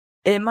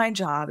In my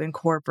job in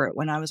corporate,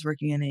 when I was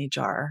working in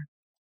HR,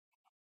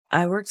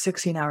 I worked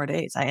 16-hour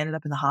days. I ended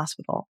up in the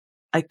hospital.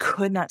 I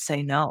could not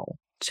say no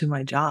to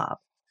my job.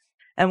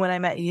 And when I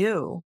met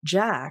you,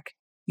 Jack,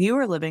 you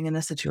were living in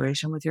a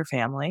situation with your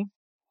family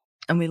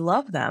and we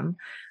love them,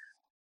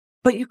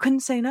 but you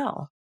couldn't say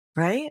no,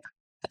 right?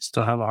 I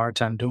still have a hard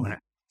time doing it.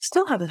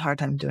 Still have a hard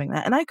time doing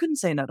that. And I couldn't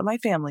say no to my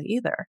family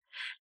either.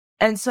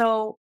 And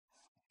so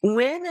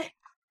when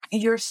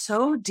you're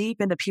so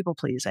deep into people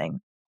pleasing,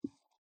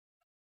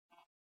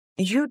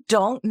 you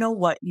don't know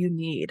what you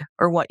need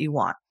or what you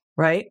want,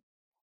 right?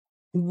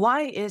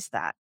 Why is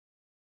that?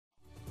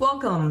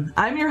 Welcome.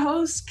 I'm your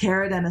host,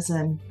 Kara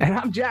Dennison. And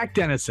I'm Jack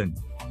Dennison,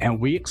 and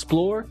we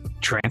explore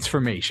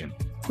transformation.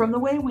 From the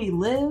way we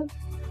live,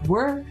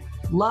 work,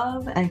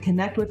 love, and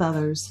connect with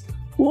others.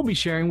 We'll be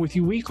sharing with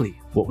you weekly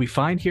what we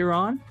find here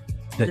on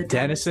the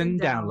Dennison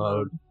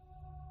Download.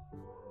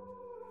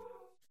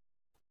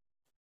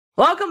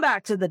 Welcome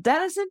back to the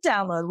Dennison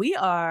Download. We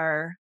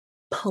are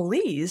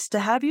pleased to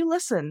have you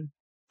listen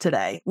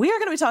today. We are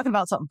going to be talking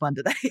about something fun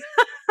today.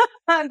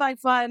 And by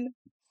fun,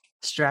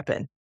 strap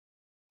in.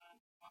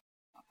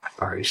 I'm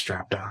already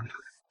strapped on.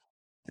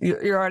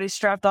 You're already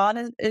strapped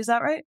on? Is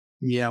that right?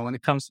 Yeah, when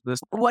it comes to this,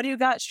 What do you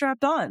got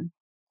strapped on?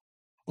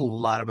 a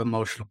lot of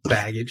emotional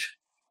baggage.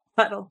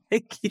 I don't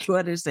think you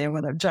understand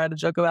what I'm trying to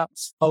joke about.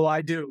 Oh,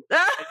 I do.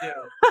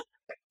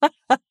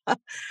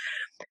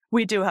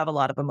 We do have a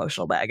lot of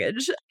emotional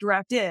baggage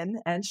strapped in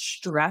and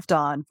strapped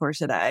on for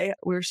today.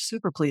 We're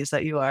super pleased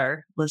that you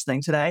are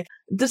listening today.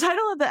 The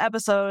title of the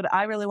episode,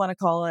 I really want to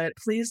call it,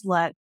 Please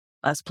Let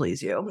Us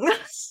Please You.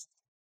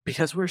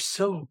 Because we're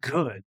so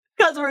good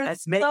Because we're at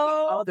making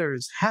so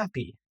others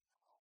happy.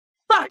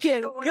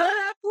 fucking good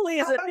at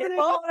pleasing How do they people.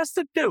 want us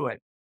to do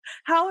it?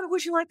 How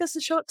would you like us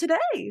to show up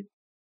today?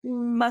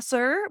 My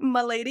sir,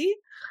 my lady,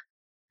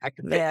 I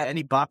can fit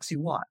any box you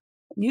want.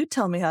 you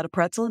tell me how to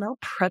pretzel and I'll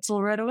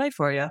pretzel right away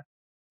for you.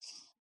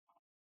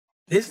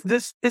 Is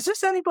this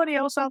anybody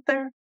else out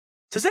there?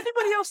 Does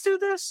anybody else do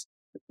this?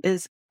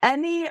 Is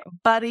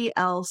anybody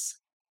else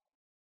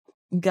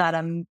got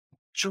a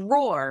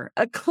drawer,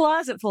 a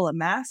closet full of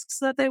masks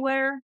that they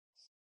wear?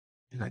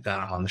 I got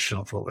them on the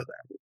shelf over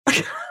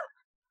there.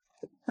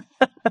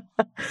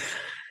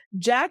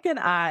 Jack and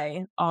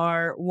I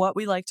are what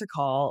we like to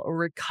call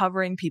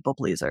recovering people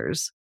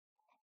pleasers.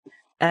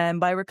 And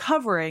by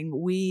recovering,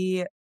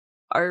 we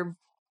are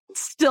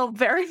still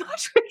very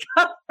much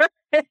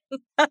recovering.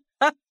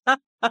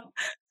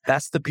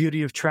 That's the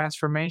beauty of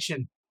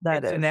transformation.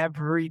 That It's is an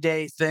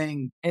everyday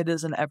thing. It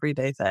is an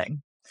everyday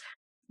thing.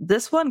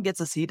 This one gets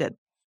us heated.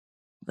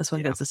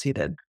 Gets us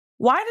heated.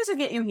 Why does it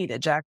get you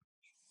heated, Jack?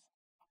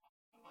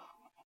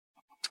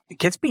 It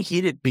gets me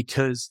heated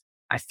because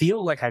I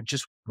feel like I've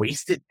just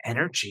wasted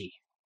energy.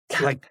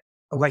 Like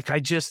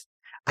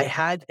I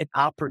had an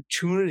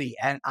opportunity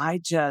and I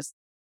just,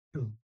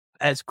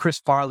 as Chris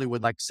Farley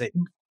would like to say,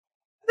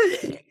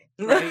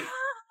 right?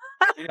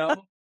 You know,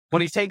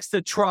 when he takes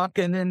the truck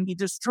and then he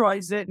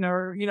destroys it,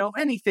 or, you know,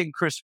 anything,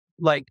 Chris,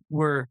 like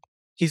where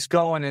he's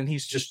going and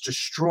he's just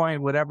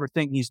destroying whatever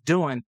thing he's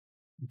doing.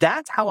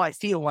 That's how I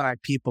feel when I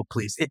people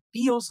please. It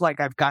feels like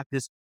I've got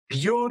this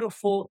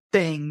beautiful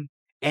thing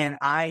and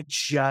I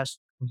just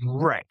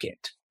wreck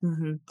it.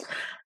 Mm-hmm.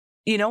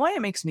 You know why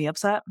it makes me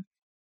upset?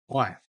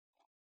 Why?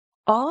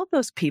 All of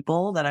those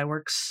people that I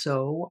work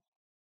so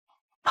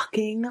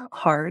fucking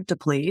hard to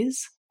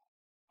please,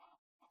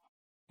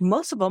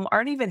 most of them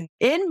aren't even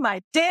in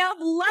my damn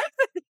life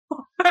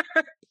anymore.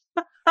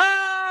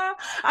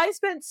 I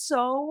spent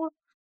so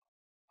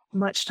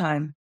much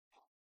time,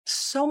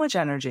 so much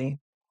energy,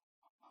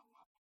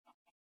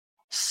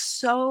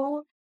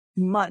 so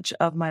much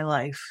of my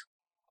life.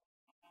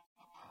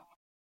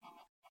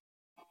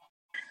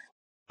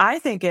 I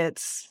think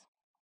it's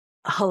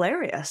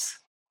hilarious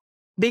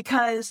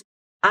because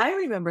I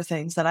remember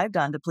things that I've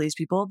done to please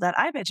people that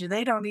I bet you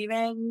they don't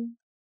even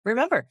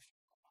remember.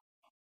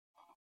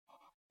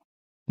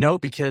 No,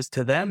 because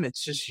to them,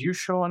 it's just you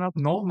showing up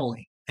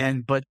normally.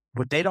 But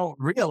what they don't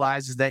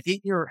realize is that in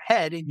your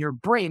head, in your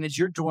brain, is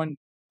you're doing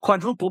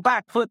quadruple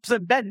backflips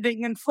and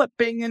bending and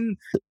flipping and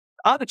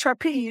on the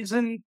trapeze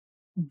and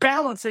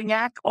balancing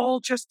act, all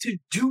just to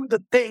do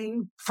the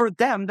thing for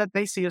them that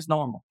they see as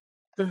normal.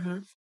 Mm-hmm.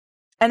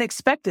 And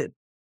expected.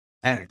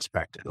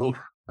 Ooh,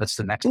 that's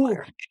the next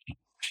layer.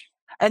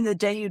 And the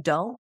day you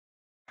don't,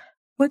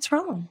 what's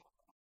wrong?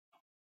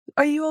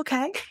 Are you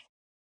okay?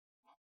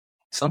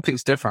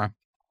 Something's different.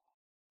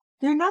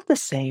 You're not the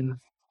same.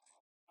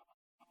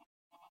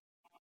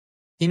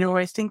 You know,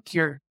 I think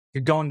you're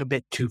going a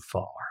bit too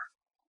far.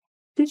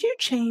 Did you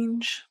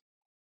change?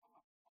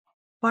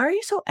 Why are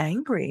you so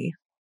angry?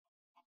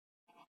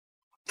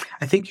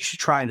 I think you should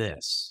try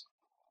this.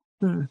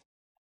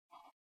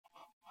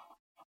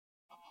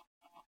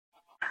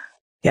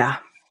 Yeah.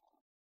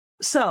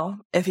 So,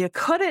 if you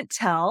couldn't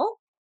tell,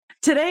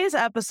 today's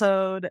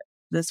episode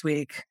this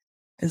week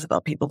is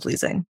about people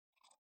pleasing.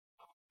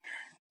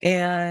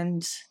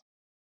 And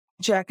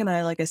Jack and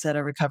I, like I said,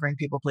 are recovering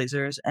people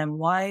pleasers. And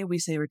why we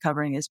say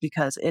recovering is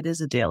because it is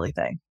a daily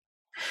thing.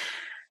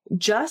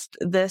 Just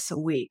this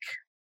week,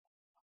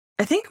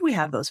 I think we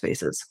have those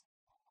faces.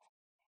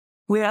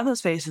 We have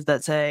those faces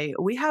that say,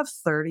 we have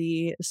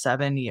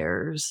 37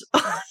 years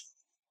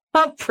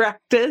of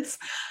practice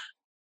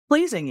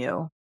pleasing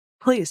you.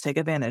 Please take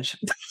advantage.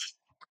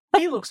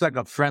 He looks like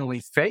a friendly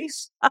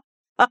face.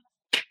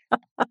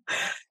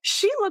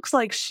 She looks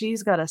like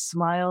she's got a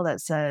smile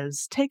that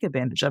says, take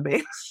advantage of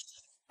me.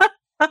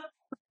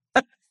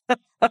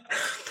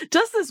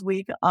 Just this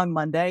week on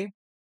Monday,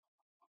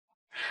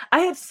 I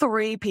had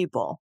three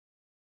people,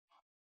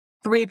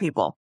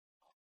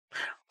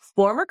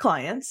 former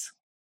clients,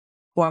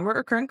 former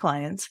or current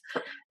clients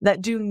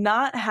that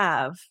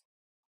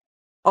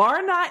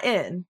are not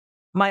in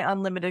my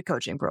unlimited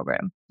coaching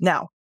program.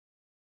 Now,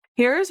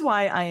 here's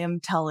why I am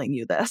telling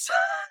you this,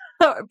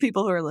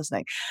 people who are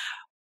listening.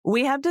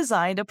 We have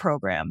designed a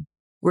program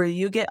where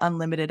you get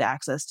unlimited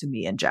access to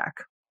me and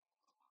Jack.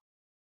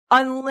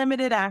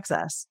 Unlimited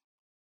access.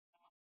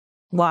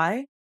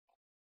 Why?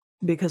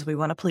 Because we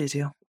want to please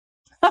you.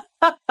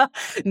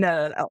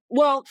 No.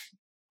 Well,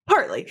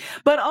 partly,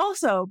 but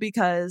also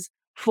because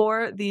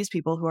for these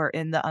people who are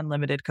in the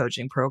unlimited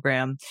coaching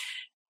program,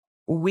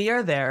 we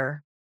are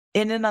there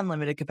in an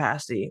unlimited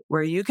capacity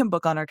where you can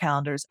book on our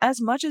calendars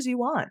as much as you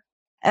want.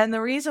 And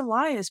the reason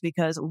why is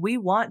because we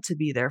want to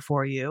be there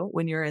for you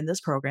when you're in this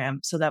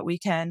program so that we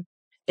can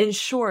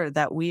ensure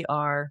that we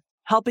are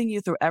helping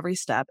you through every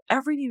step,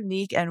 every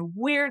unique and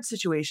weird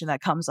situation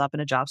that comes up in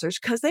a job search,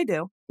 because they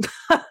do.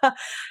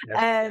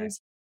 And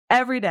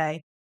every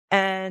day.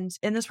 And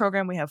in this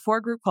program, we have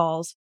 4 group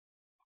calls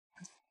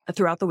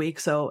throughout the week.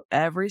 So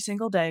every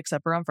single day,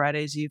 except for on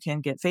Fridays, you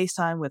can get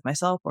FaceTime with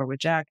myself or with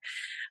Jack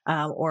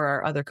or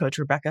our other coach,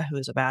 Rebecca, who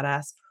is a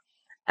badass.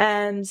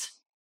 And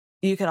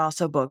you can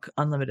also book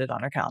unlimited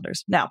on our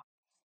calendars. Now,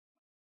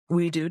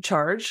 we do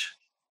charge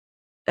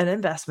an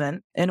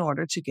investment in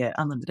order to get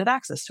unlimited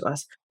access to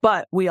us,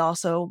 but we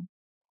also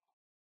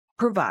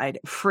provide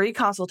free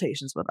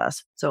consultations with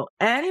us. So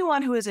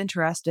anyone who is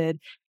interested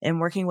in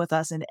working with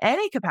us in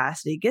any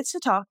capacity gets to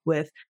talk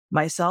with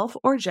myself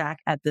or Jack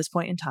at this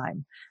point in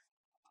time,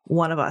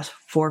 one of us,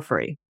 for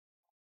free.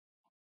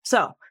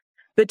 So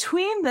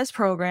between this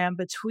program,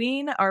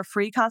 between our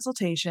free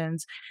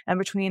consultations, and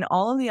between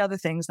all of the other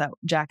things that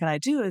Jack and I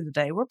do in the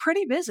day, we're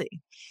pretty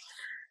busy.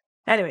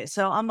 Anyway,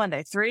 so on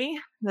Monday,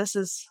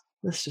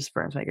 this just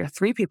burns my ear.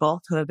 3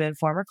 people who have been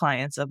former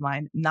clients of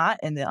mine, not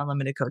in the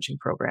unlimited coaching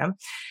program,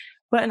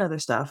 but in other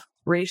stuff,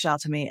 reached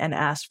out to me and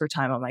asked for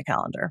time on my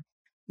calendar.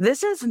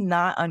 This is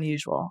not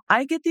unusual.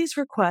 I get these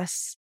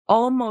requests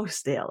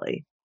almost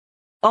daily.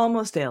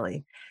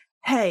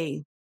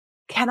 Hey,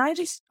 can I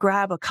just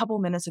grab a couple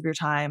minutes of your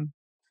time?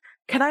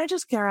 Can I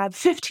just grab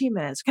 15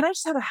 minutes? Can I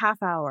just have a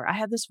half hour? I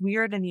have this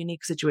weird and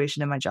unique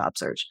situation in my job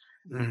search.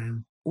 Mm-hmm.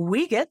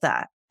 We get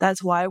that.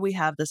 That's why we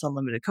have this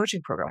unlimited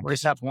coaching program. We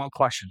just have one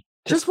question.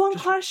 Just one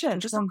question.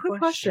 Just a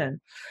quick question.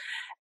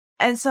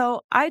 And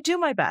so I do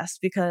my best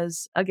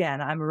because,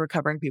 again, I'm a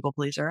recovering people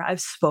pleaser.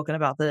 I've spoken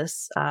about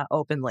this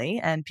openly,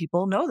 and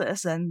people know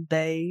this, and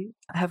they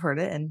have heard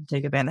it and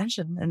take advantage,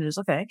 and it is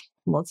okay.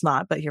 Well, it's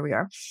not, but here we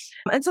are.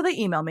 And so they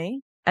email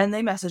me, and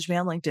they message me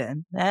on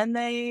LinkedIn, and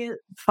they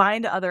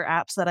find other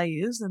apps that I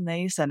use, and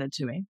they send it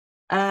to me.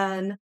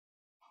 And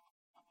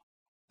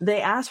they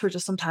asked for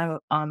just some time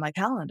on my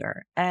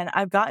calendar. And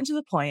I've gotten to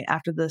the point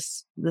after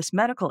this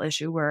medical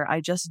issue where I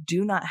just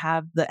do not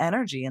have the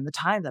energy and the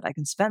time that I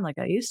can spend like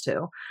I used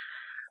to,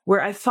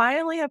 where I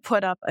finally have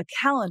put up a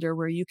calendar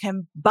where you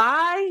can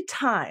buy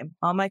time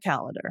on my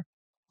calendar.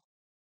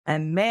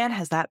 And man,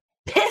 has that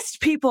pissed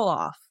people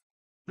off.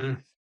 It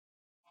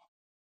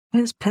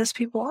has pissed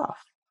people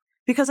off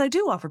because I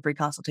do offer free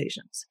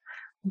consultations,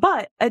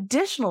 but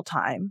additional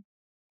time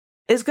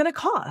is going to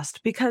cost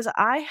because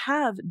I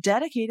have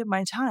dedicated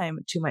my time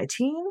to my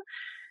team,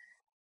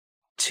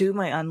 to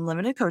my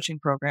unlimited coaching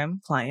program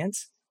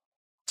clients,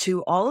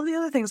 to all of the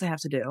other things I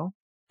have to do,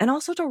 and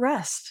also to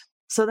rest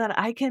so that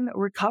I can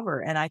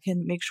recover and I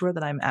can make sure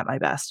that I'm at my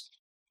best.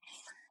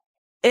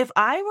 If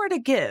I were to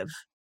give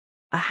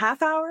a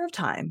half hour of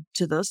time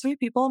to those 3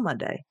 people on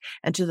Monday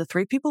and to the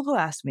 3 people who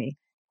asked me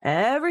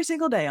every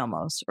single day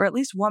almost, or at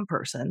least one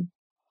person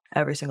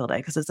every single day,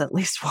 because it's at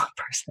least one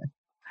person,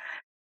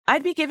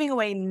 I'd be giving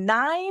away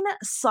 9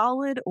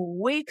 solid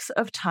weeks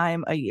of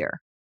time a year.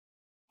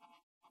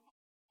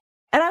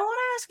 And I want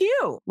to ask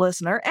you,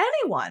 listener,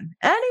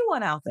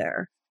 anyone out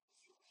there,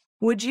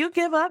 would you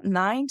give up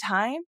 9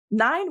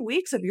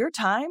 weeks of your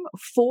time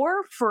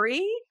for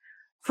free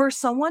for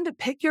someone to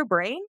pick your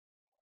brain?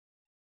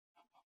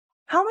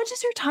 How much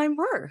is your time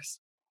worth?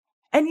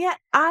 And yet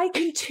I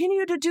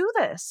continue to do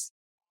this.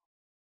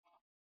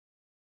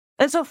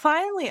 And so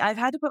finally, I've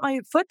had to put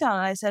my foot down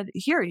and I said,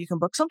 here, you can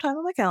book some time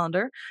on my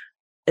calendar.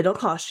 It'll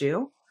cost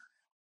you.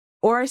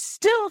 Or I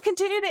still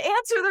continue to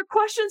answer their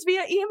questions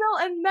via email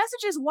and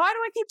messages. Why do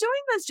I keep doing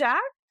this,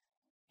 Jack?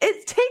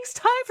 It takes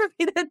time for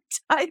me to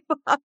type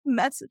up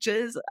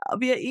messages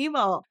via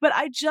email, but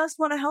I just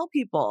want to help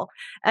people.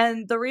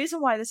 And the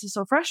reason why this is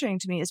so frustrating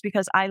to me is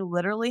because I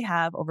literally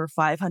have over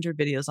 500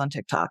 videos on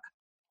TikTok.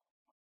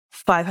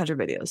 500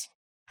 videos.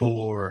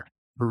 For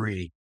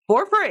free.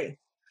 For free.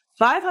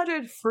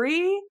 500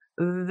 free,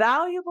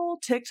 valuable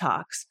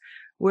TikToks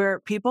where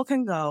people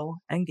can go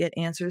and get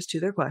answers to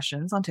their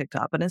questions on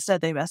TikTok. But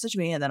instead, they message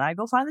me and then I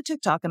go find the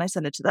TikTok and I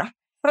send it to them.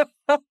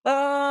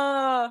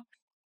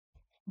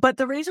 But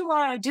the reason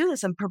why I do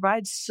this and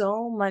provide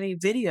so many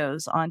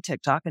videos on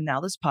TikTok and now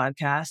this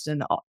podcast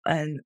and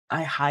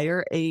I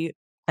hire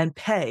and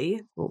pay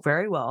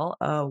very well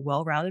a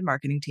well-rounded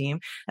marketing team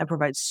and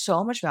provide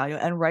so much value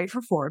and write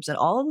for Forbes and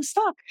all of this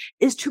stuff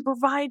is to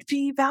provide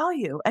fee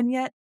value. And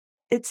yet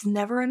it's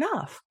never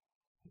enough.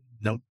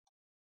 Nope.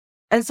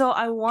 And so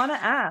I want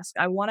to ask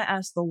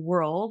the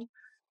world,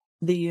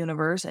 the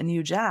universe, and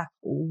you, Jack,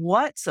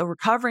 what's a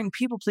recovering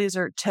people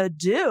pleaser to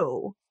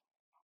do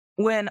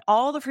when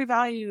all the free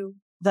value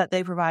that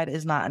they provide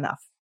is not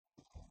enough?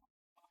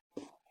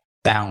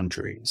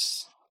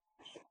 Boundaries.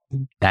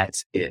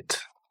 That's it.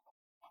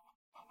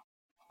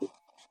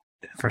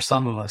 For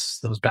some of us,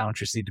 those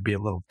boundaries need to be a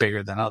little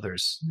bigger than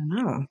others.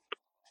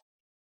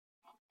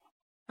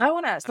 I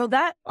want to ask, so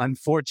that...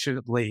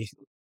 Unfortunately,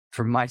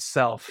 for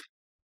myself,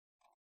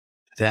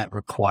 that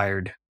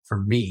required, for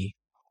me,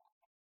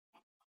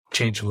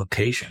 change of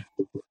location.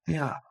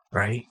 Yeah.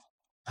 Right?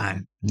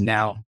 I'm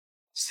now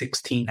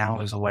 16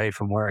 hours away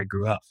from where I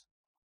grew up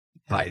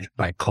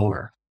by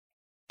car,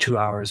 2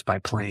 hours by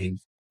plane.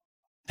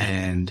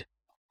 And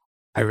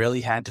I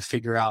really had to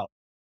figure out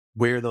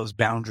where those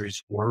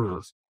boundaries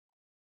were.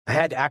 I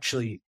had to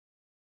actually,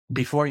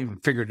 before I even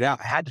figured it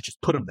out, I had to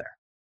just put them there.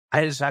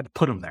 I just had to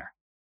put them there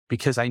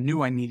because I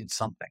knew I needed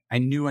something. I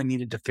knew I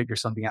needed to figure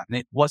something out. And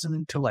it wasn't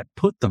until I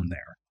put them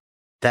there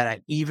that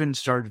I even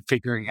started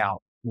figuring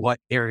out what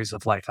areas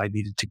of life I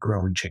needed to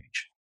grow and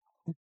change.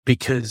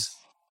 Because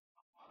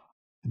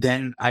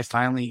then I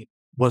finally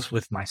was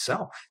with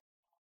myself.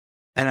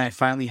 And I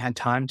finally had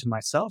time to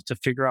myself to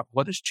figure out,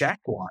 what does Jack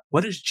want?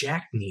 What does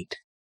Jack need?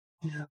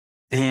 Yeah.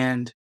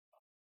 And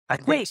I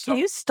think Wait, can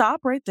you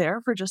stop right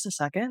there for just a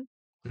second?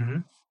 Mm-hmm.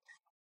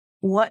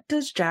 What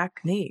does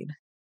Jack need?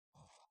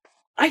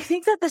 I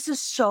think that this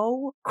is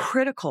so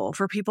critical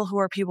for people who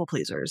are people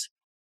pleasers.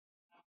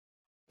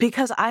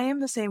 Because I am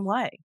the same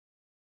way.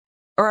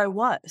 Or I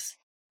was.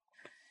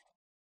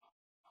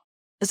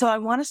 So I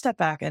want to step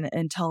back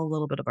and tell a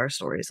little bit of our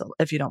stories,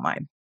 if you don't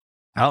mind.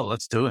 Oh,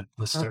 let's do it.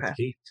 Let's start the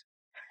heat.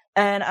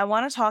 And I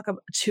want to talk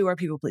to our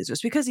people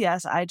pleasers because,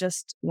 yes, I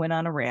just went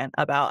on a rant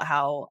about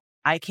how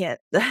I can't,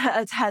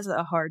 it has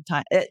a hard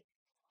time. Let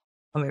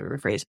me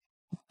rephrase.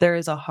 There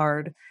is a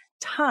hard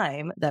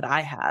time that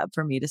I have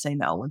for me to say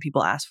no when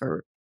people ask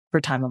for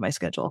time on my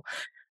schedule.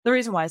 The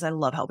reason why is I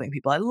love helping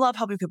people. I love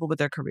helping people with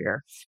their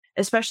career,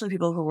 especially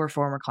people who were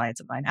former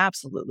clients of mine.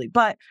 Absolutely.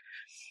 But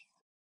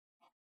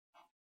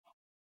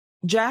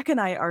Jack and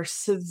I are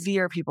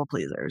severe people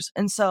pleasers.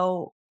 And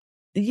so,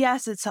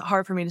 yes, it's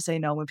hard for me to say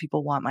no when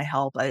people want my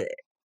help. I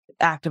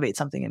activate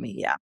something in me.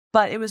 Yeah.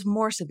 But it was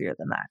more severe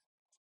than that.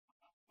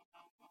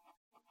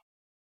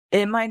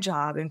 In my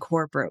job in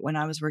corporate, when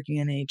I was working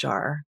in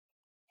HR,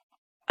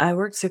 I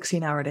worked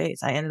 16-hour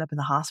days. I ended up in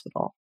the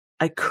hospital.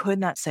 I could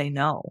not say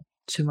no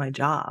to my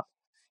job.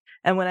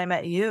 And when I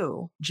met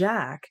you,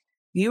 Jack,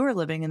 you were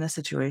living in a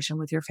situation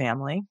with your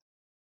family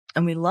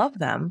and we love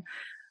them,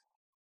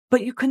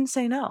 but you couldn't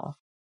say no,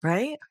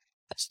 right?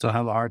 I still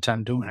have a hard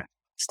time doing it.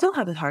 Still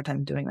have a hard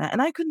time doing that.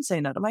 And I couldn't say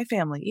no to my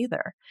family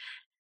either.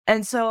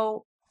 And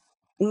so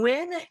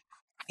when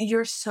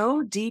you're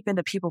so deep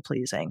into people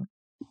pleasing,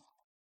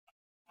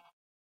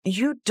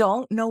 you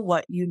don't know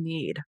what you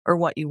need or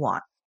what you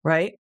want,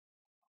 right?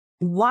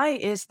 Why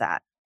is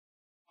that?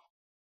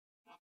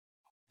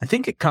 I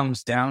think it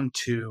comes down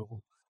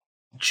to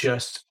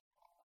just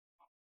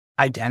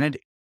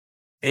identity.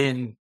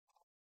 And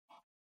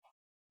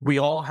we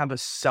all have a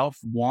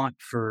self-want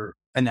for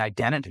an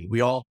identity.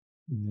 We all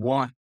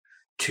want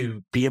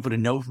to be able to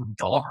know who we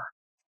are.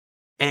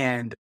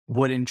 And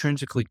what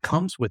intrinsically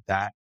comes with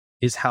that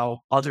is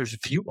how others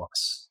view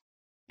us.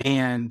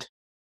 And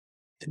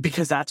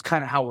because that's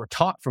kind of how we're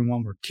taught from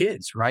when we're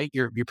kids, right?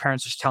 Your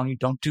parents are just telling you,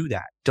 don't do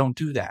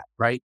that,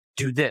 right?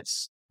 Do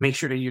this. Make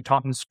sure that you're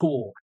taught in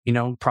school,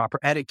 proper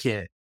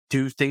etiquette,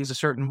 do things a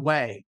certain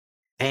way.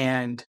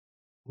 And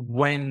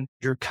when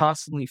you're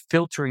constantly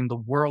filtering the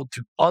world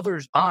to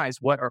others' eyes,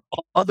 what are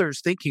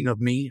others thinking of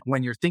me?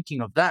 When you're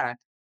thinking of that,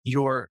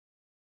 your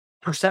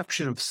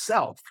perception of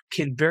self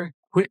can very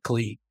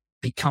quickly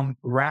become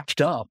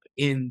wrapped up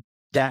in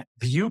that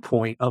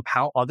viewpoint of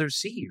how others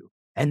see you.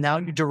 And now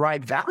you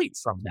derive value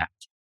from that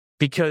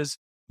because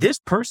this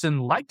person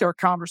liked our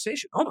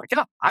conversation. Oh my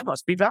God, I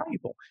must be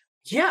valuable.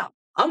 Yeah,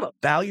 I'm a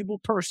valuable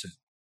person.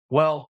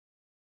 Well,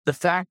 the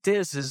fact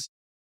is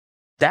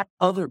that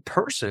other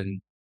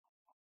person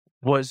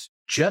was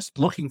just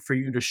looking for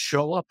you to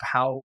show up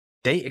how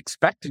they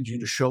expected you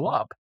to show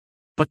up.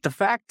 But the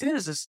fact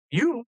is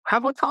you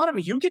have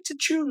autonomy. You get to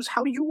choose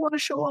how you want to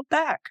show up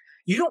back.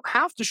 You don't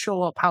have to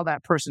show up how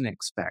that person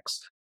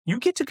expects. You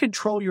get to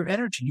control your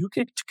energy. You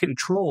get to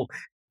control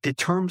the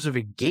terms of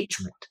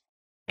engagement.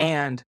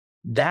 And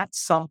that's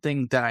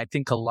something that I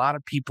think a lot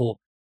of people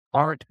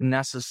aren't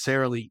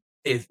necessarily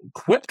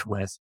equipped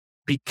with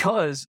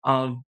because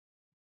of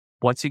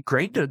what's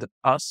ingrained to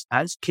us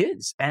as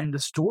kids and the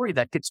story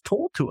that gets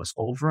told to us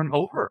over and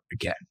over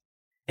again.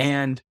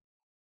 And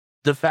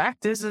the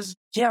fact is,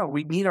 yeah,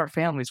 we need our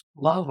families,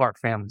 love our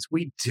families.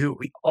 We do.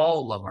 We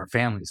all love our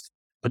families.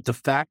 But the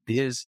fact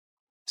is,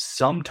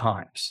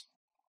 sometimes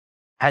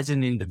as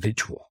an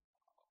individual,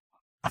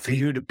 for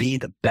you to be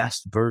the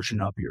best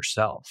version of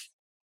yourself,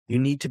 you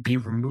need to be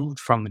removed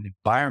from an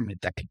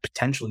environment that could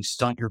potentially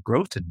stunt your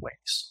growth in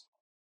ways.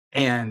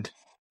 And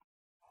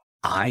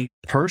I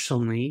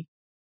personally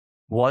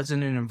was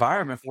in an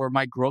environment where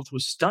my growth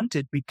was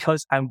stunted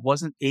because I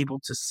wasn't able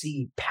to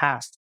see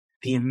past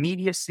the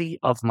immediacy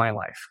of my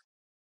life.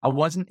 I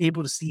wasn't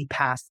able to see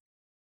past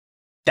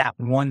that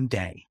one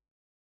day.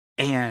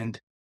 And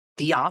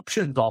the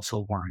options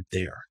also weren't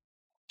there.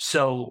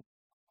 So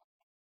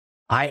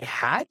I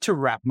had to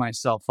wrap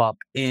myself up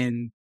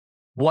in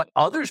what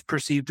others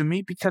perceived of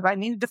me because I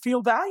needed to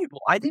feel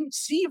valuable. I didn't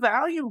see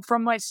value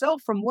from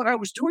myself, from what I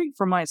was doing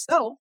for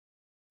myself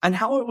and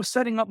how I was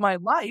setting up my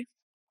life,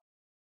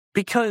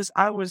 because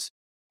I was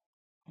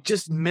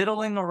just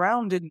middling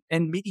around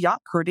in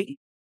mediocrity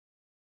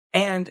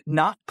and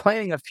not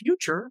planning a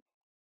future.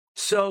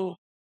 So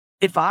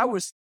if I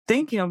was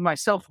thinking of my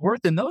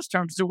self-worth in those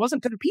terms, there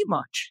wasn't going to be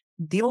much.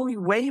 The only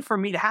way for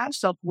me to have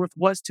self-worth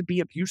was to be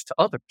of use to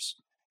others.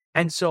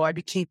 And so I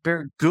became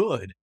very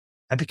good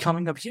at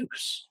becoming of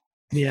use.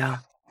 Yeah.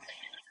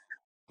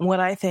 What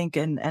I think,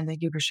 and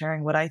thank you for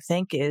sharing, what I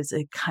think is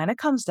it kind of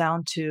comes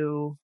down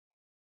to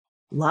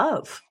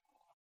love,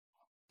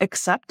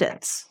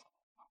 acceptance,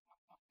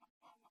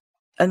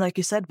 and like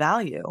you said,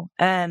 value.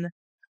 And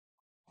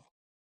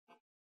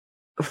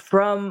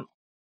even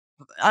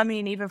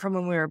from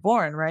when we were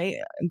born, right?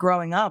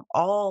 Growing up,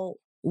 all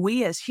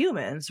we as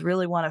humans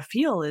really want to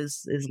feel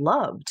is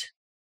loved,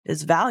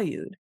 is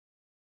valued,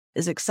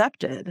 is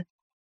accepted.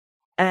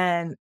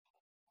 And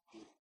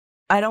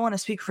I don't want to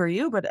speak for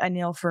you, but I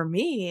know for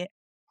me,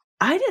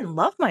 I didn't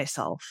love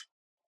myself.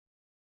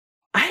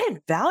 I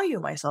didn't value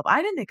myself.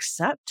 I didn't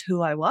accept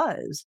who I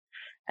was.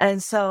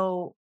 And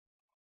so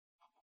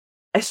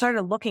I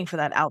started looking for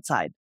that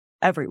outside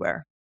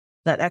everywhere,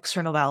 that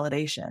external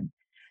validation.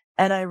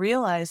 And I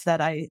realized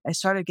that I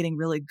started getting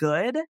really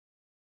good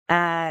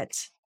at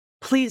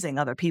pleasing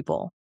other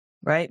people,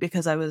 right?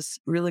 Because I was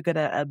really good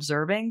at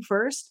observing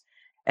first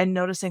and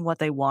noticing what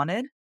they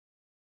wanted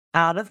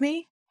out of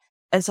me.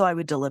 And so I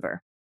would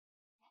deliver.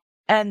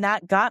 And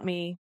that got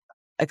me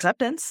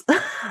acceptance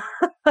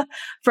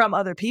from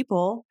other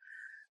people,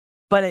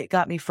 but it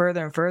got me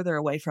further and further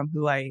away from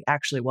who I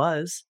actually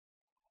was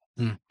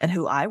and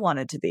who I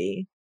wanted to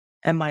be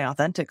and my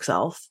authentic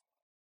self.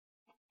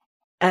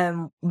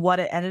 And what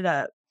it ended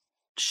up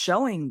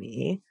showing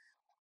me,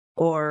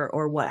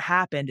 or what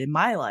happened in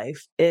my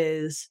life,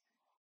 is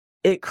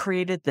it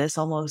created this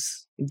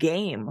almost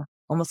game,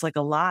 almost like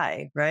a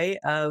lie, right?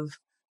 Of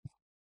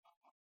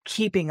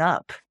keeping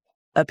up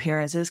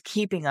appearances,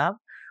 keeping up.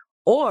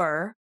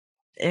 Or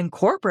in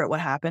corporate,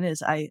 what happened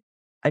is I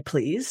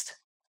pleased.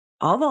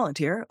 I'll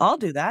volunteer. I'll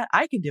do that.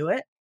 I can do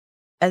it.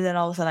 And then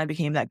all of a sudden I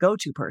became that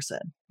go-to person,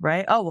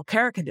 right? Oh, well,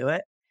 Kara can do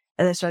it.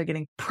 And they started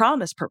getting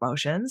promised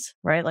promotions,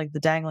 right? Like the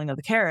dangling of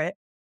the carrot,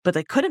 but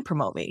they couldn't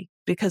promote me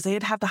because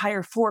they'd have to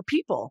hire 4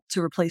 people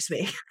to replace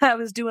me. I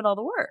was doing all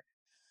the work.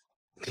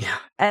 Yeah.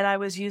 And I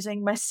was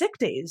using my sick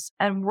days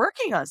and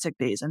working on sick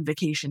days and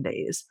vacation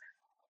days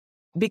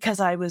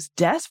because I was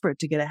desperate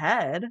to get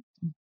ahead,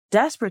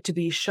 desperate to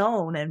be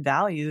shown and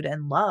valued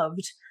and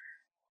loved,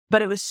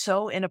 but it was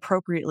so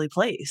inappropriately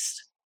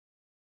placed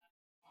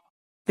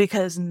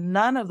because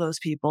none of those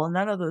people,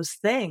 none of those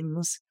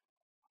things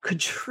could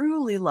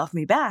truly love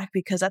me back,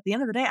 because at the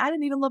end of the day, I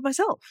didn't even love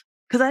myself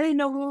because I didn't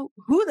know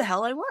who the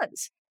hell I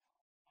was,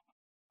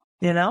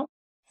 you know?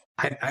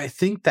 I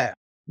think that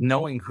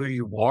knowing who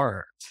you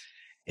are,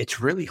 it's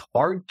really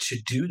hard to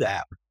do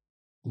that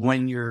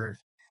when you're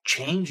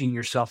changing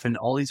yourself in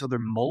all these other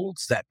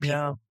molds that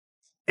people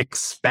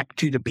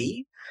expect you to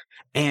be.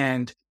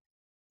 And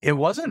it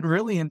wasn't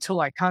really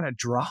until I kind of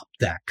dropped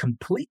that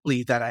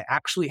completely that I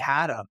actually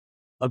had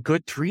a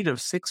good 3 to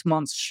 6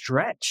 month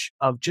stretch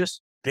of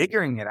just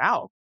figuring it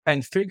out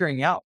and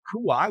figuring out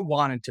who I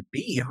wanted to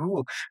be,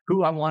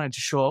 who I wanted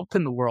to show up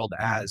in the world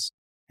as.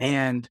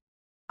 And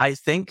I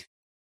think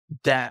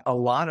that a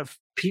lot of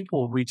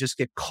people, we just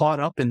get caught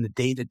up in the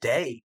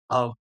day-to-day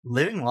of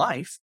living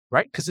life,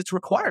 right? Because it's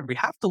required. We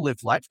have to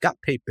live life, got to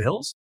pay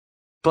bills.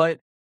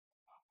 But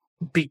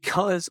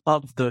because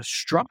of the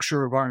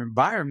structure of our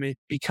environment,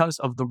 because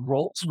of the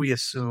roles we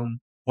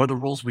assume or the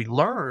roles we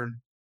learn,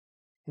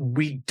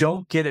 we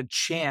don't get a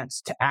chance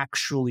to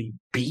actually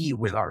be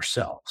with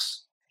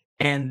ourselves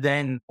and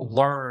then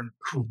learn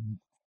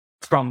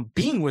from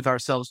being with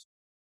ourselves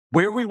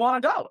where we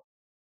want to go,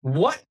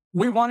 what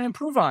we want to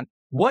improve on,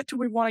 what do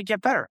we want to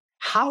get better,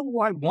 how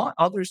do I want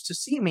others to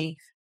see me,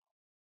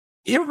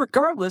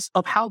 irregardless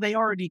of how they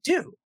already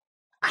do.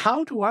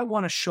 How do I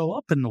want to show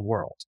up in the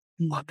world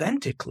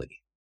authentically?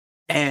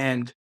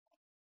 And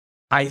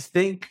I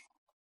think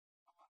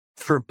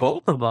for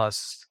both of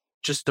us,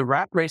 just the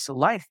rat race of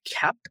life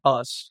kept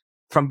us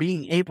from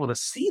being able to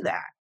see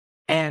that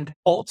and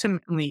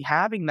ultimately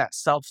having that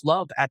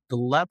self-love at the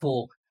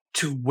level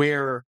to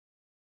where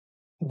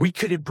we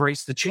could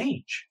embrace the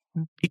change.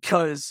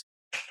 Because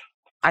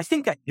I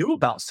think I knew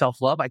about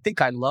self-love. I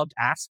think I loved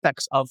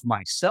aspects of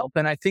myself.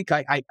 And I think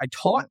I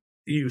taught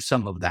you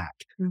some of that.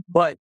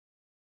 But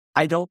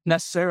I don't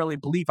necessarily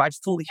believe I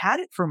fully had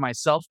it for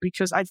myself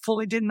because I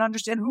fully didn't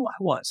understand who I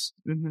was.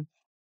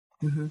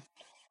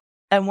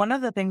 And one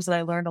of the things that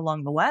I learned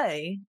along the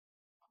way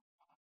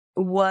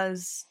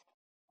was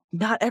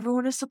not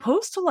everyone is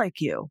supposed to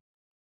like you.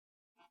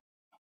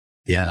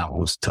 Yeah, that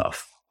was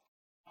tough.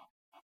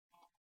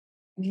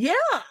 Yeah.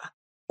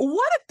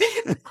 What a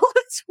big pill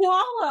to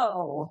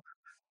swallow.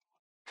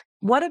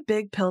 What a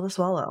big pill to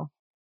swallow.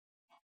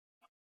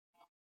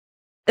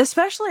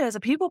 Especially as a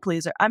people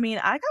pleaser. I mean,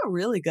 I got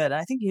really good.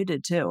 I think you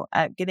did too,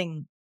 at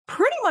getting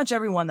pretty much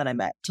everyone that I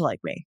met to like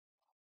me.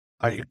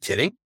 Are you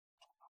kidding?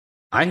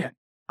 I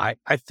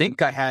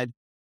think I had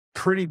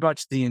pretty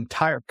much the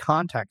entire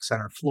contact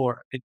center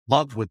floor in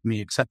love with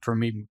me, except for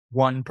maybe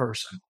one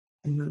person.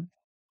 And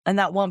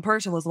that one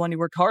person was the one you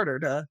worked harder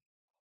to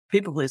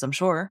people please, I'm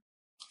sure.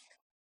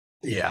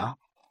 Yeah.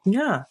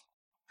 Yeah.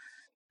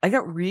 I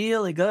got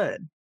really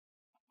good.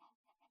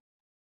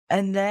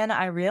 And then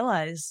I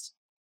realized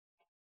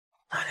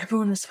not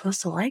everyone is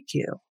supposed to like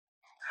you.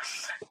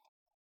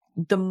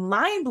 The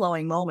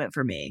mind-blowing moment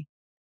for me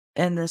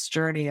in this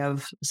journey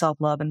of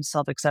self-love and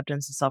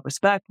self-acceptance and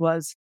self-respect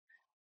was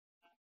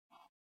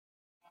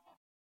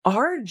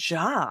our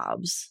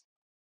jobs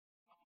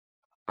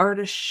are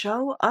to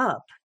show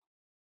up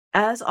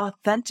as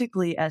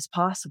authentically as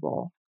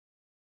possible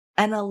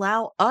and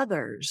allow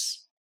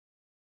others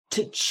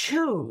to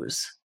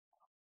choose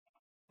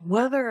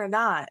whether or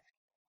not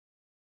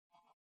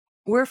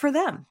we're for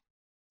them.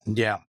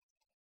 Yeah.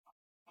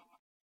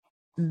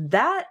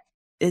 That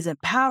is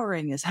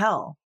empowering as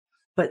hell,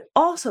 but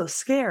also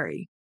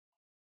scary.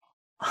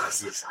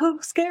 Also so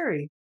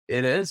scary.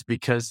 It is,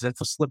 because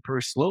that's a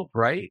slippery slope,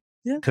 right?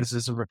 Yeah. Because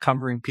as a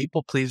recovering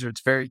people pleaser,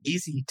 it's very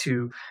easy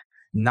to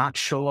not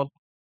show up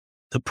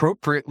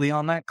appropriately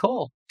on that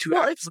call.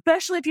 Well,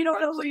 especially if you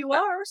don't know who you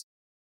are.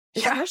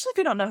 Especially if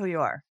you don't know who you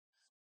are.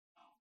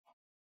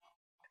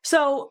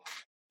 So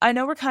I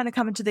know we're kind of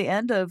coming to the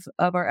end of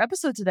our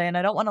episode today, and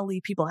I don't want to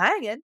leave people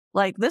hanging.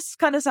 Like, this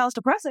kind of sounds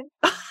depressing,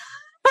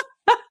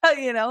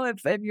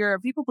 if you're a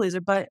people pleaser,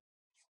 but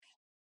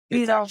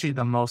it's actually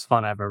the most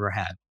fun I've ever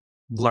had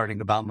learning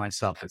about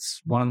myself.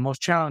 It's one of the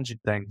most challenging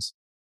things,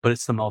 but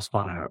it's the most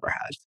fun I've ever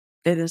had.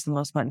 It is the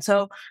most fun.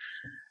 So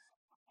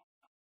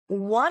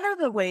one of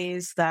the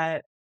ways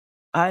that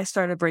I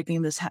started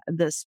breaking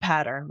this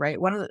pattern, right?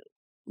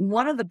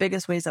 One of the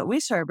biggest ways that we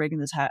started breaking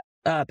this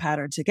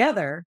pattern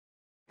together,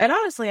 and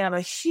honestly, I'm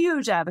a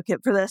huge advocate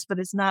for this, but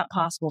it's not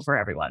possible for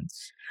everyone.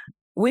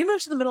 We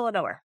moved to the middle of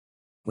nowhere.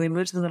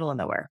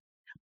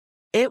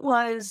 It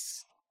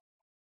was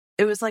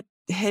like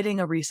hitting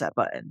a reset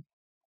button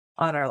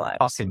on our lives.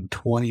 Talking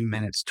 20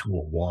 minutes to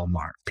a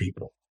Walmart,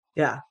 people.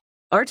 Yeah.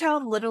 Our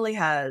town literally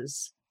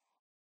has,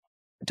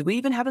 do we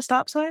even have a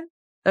stop sign?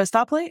 A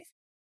stoplight?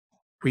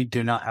 We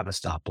do not have a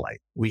stoplight.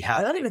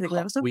 I don't even think we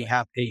have a stoplight. We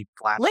have a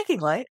flash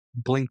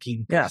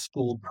blinking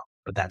school bell,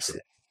 but that's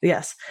it.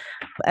 Yes.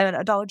 And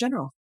a Dollar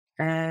General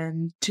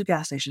and 2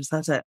 gas stations.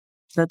 That's it.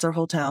 That's our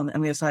whole town.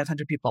 And we have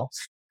 500 people.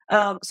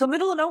 So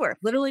middle of nowhere,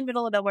 literally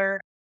middle of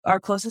nowhere. Our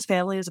closest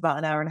family is about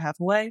an hour and a half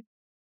away.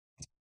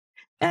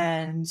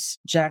 And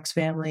Jack's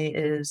family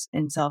is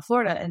in South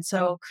Florida. And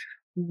so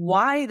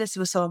why this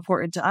was so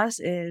important to us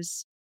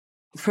is,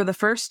 for the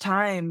first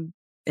time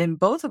in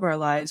both of our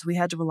lives, we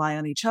had to rely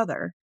on each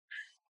other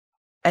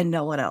and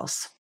no one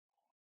else.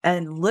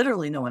 And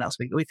literally no one else.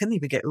 We couldn't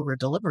even get Uber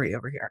delivery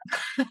over here.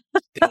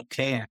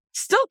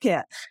 Still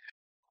can't.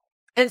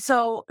 And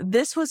so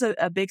this was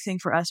a big thing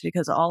for us,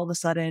 because all of a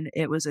sudden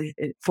it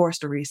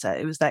forced a reset.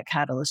 It was that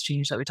catalyst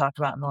change that we talked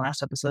about in the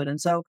last episode. And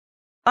so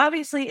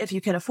obviously, if you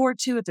can afford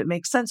to, if it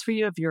makes sense for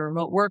you, if you're a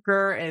remote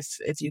worker,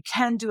 if you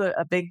can do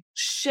a big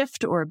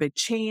shift or a big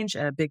change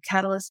and a big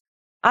catalyst,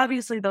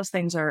 obviously those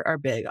things are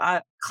big.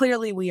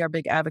 Clearly, we are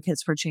big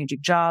advocates for changing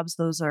jobs.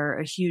 Those are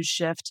a huge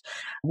shift.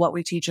 What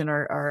we teach in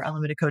our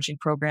unlimited coaching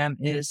program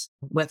is,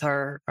 with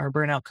our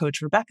burnout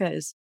coach, Rebecca,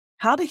 is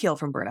how to heal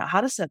from burnout,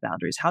 how to set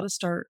boundaries, how to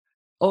start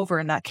over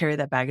and not carry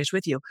that baggage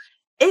with you.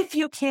 If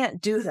you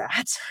can't do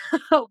that,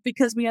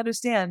 because we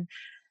understand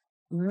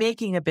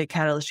making a big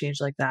catalyst change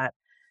like that,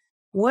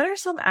 what are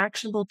some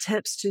actionable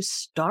tips to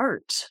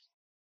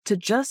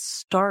just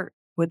start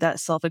with that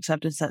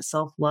self-acceptance, that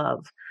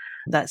self-love,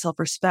 that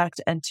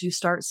self-respect, and to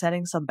start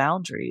setting some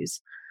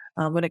boundaries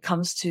when it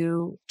comes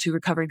to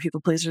recovering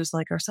people pleasers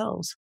like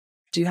ourselves?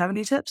 Do you have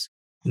any tips?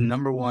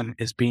 Number one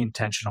is be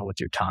intentional with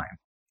your time.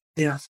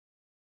 Yeah.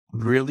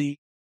 Really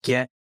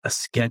get a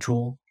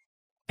schedule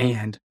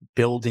and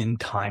build in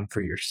time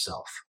for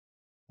yourself.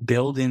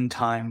 Build in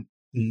time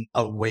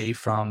away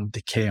from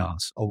the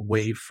chaos,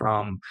 away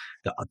from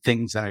the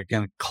things that are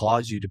going to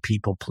cause you to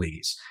people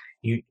please.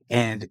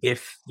 And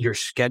if your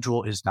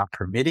schedule is not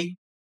permitting,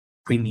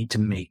 we need to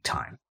make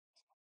time.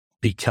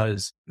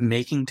 because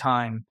making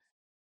time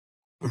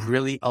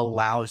really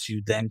allows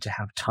you then to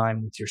have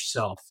time with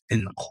yourself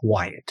in the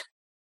quiet.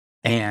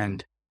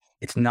 And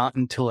it's not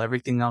until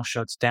everything else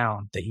shuts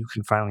down that you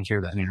can finally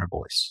hear that inner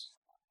voice.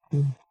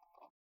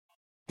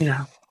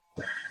 Yeah.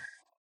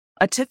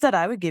 A tip that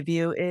I would give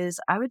you is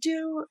I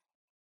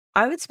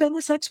would spend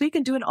this next week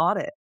and do an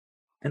audit.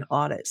 An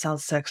audit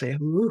sounds sexy.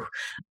 Ooh.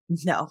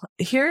 No,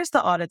 here's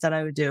the audit that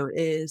I would do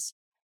is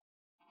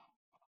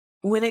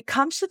when it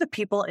comes to the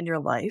people in your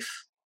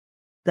life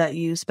that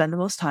you spend the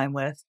most time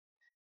with,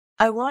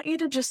 I want you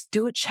to just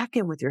do a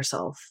check-in with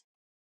yourself.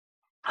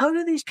 How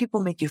do these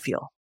people make you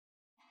feel?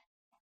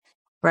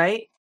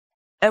 Right?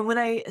 And when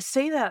I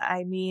say that,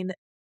 I mean,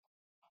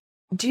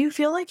 do you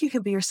feel like you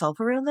can be yourself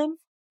around them?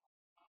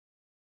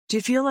 Do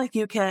you feel like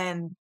you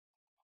can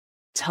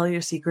tell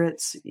your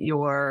secrets,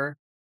 your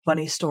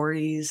funny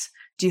stories?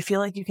 Do you feel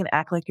like you can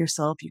act like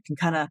yourself? You can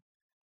kind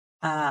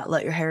of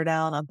let your hair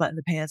down, unbutton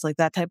the pants, like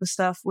that type of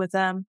stuff with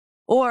them?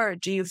 Or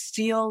do you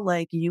feel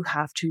like you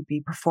have to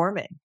be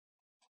performing?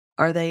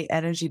 Are they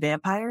energy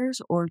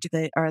vampires or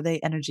are they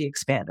energy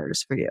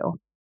expanders for you?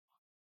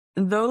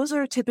 Those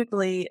are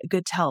typically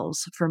good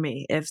tells for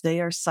me. If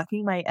they are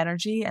sucking my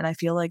energy and I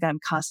feel like I'm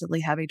constantly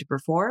having to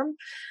perform,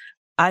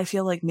 I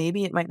feel like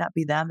maybe it might not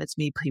be them, it's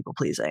me people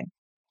pleasing.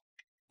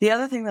 The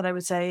other thing that I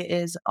would say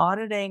is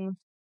auditing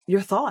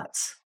your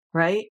thoughts,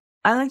 right?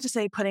 I like to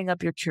say putting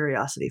up your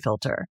curiosity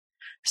filter.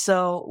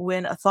 So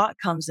when a thought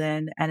comes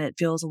in and it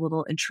feels a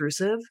little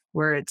intrusive,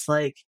 where it's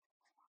like,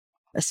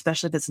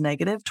 especially if it's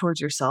negative towards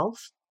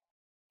yourself,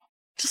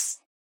 just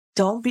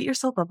don't beat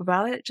yourself up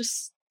about it.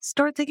 Just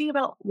start thinking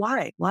about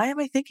why. Why am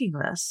I thinking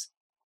this?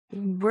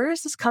 Where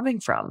is this coming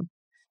from?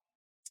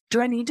 Do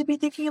I need to be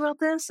thinking about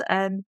this?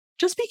 And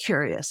just be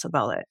curious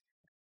about it.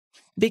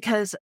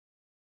 Because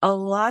a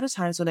lot of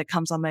times when it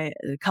comes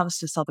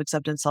to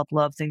self-acceptance,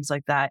 self-love, things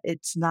like that,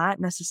 it's not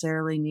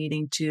necessarily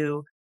needing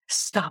to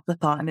stop the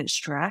thought in its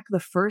track. The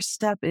first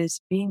step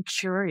is being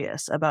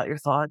curious about your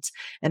thoughts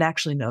and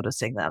actually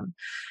noticing them.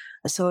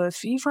 So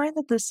if you find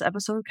that this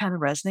episode kind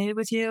of resonated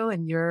with you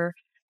and you're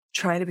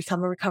trying to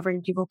become a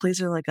recovering people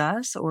pleaser like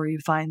us, or you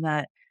find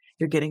that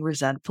you're getting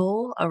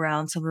resentful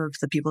around some of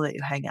the people that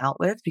you hang out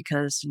with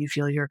because you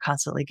feel you're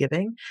constantly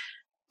giving,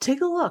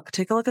 take a look.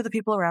 Take a look at the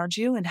people around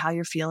you and how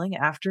you're feeling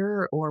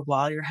after or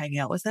while you're hanging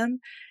out with them,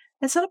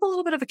 and set up a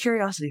little bit of a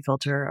curiosity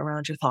filter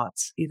around your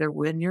thoughts, either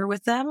when you're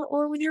with them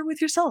or when you're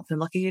with yourself and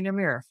looking in your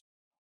mirror.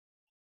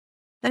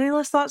 Any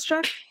last thoughts,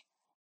 Chuck?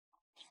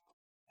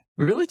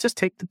 Really just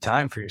take the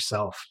time for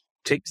yourself.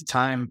 Take the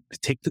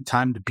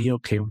time to be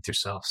okay with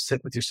yourself.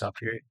 Sit with yourself.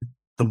 You're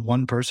the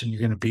one person you're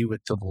going to be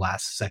with till the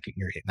last second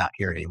you're not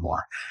here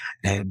anymore.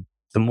 And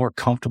the more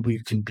comfortable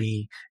you can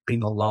be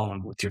being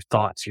alone with your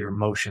thoughts, your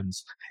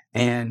emotions,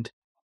 and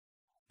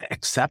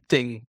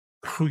accepting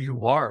who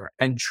you are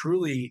and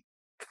truly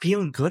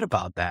feeling good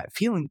about that,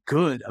 feeling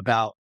good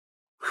about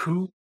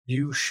who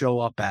you show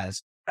up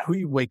as, who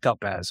you wake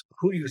up as,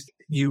 who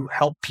you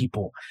help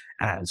people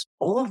as.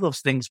 All of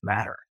those things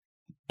matter.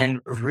 And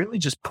really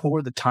just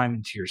pour the time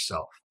into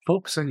yourself.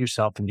 Focus on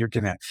yourself and you're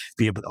going to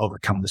be able to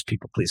overcome this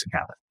people pleasing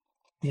habit.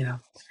 Yeah.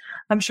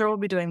 I'm sure we'll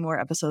be doing more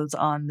episodes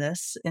on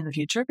this in the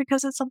future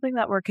because it's something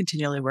that we're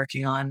continually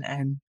working on.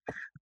 And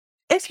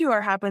if you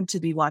happen to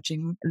be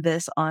watching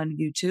this on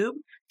YouTube,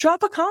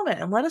 drop a comment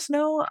and let us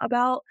know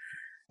about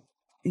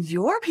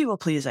your people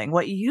pleasing,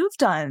 what you've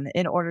done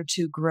in order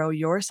to grow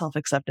your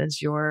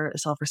self-acceptance, your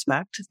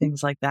self-respect,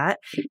 things like that.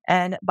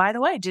 And by the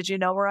way, did you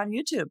know we're on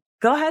YouTube?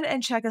 Go ahead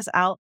and check us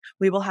out.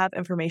 We will have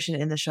information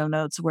in the show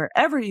notes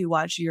wherever you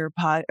watch your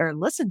or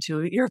listen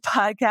to your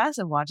podcast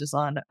and watch us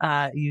on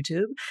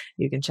YouTube.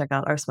 You can check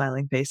out our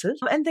smiling faces.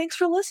 And thanks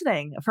for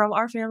listening. From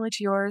our family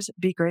to yours,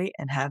 be great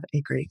and have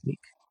a great week.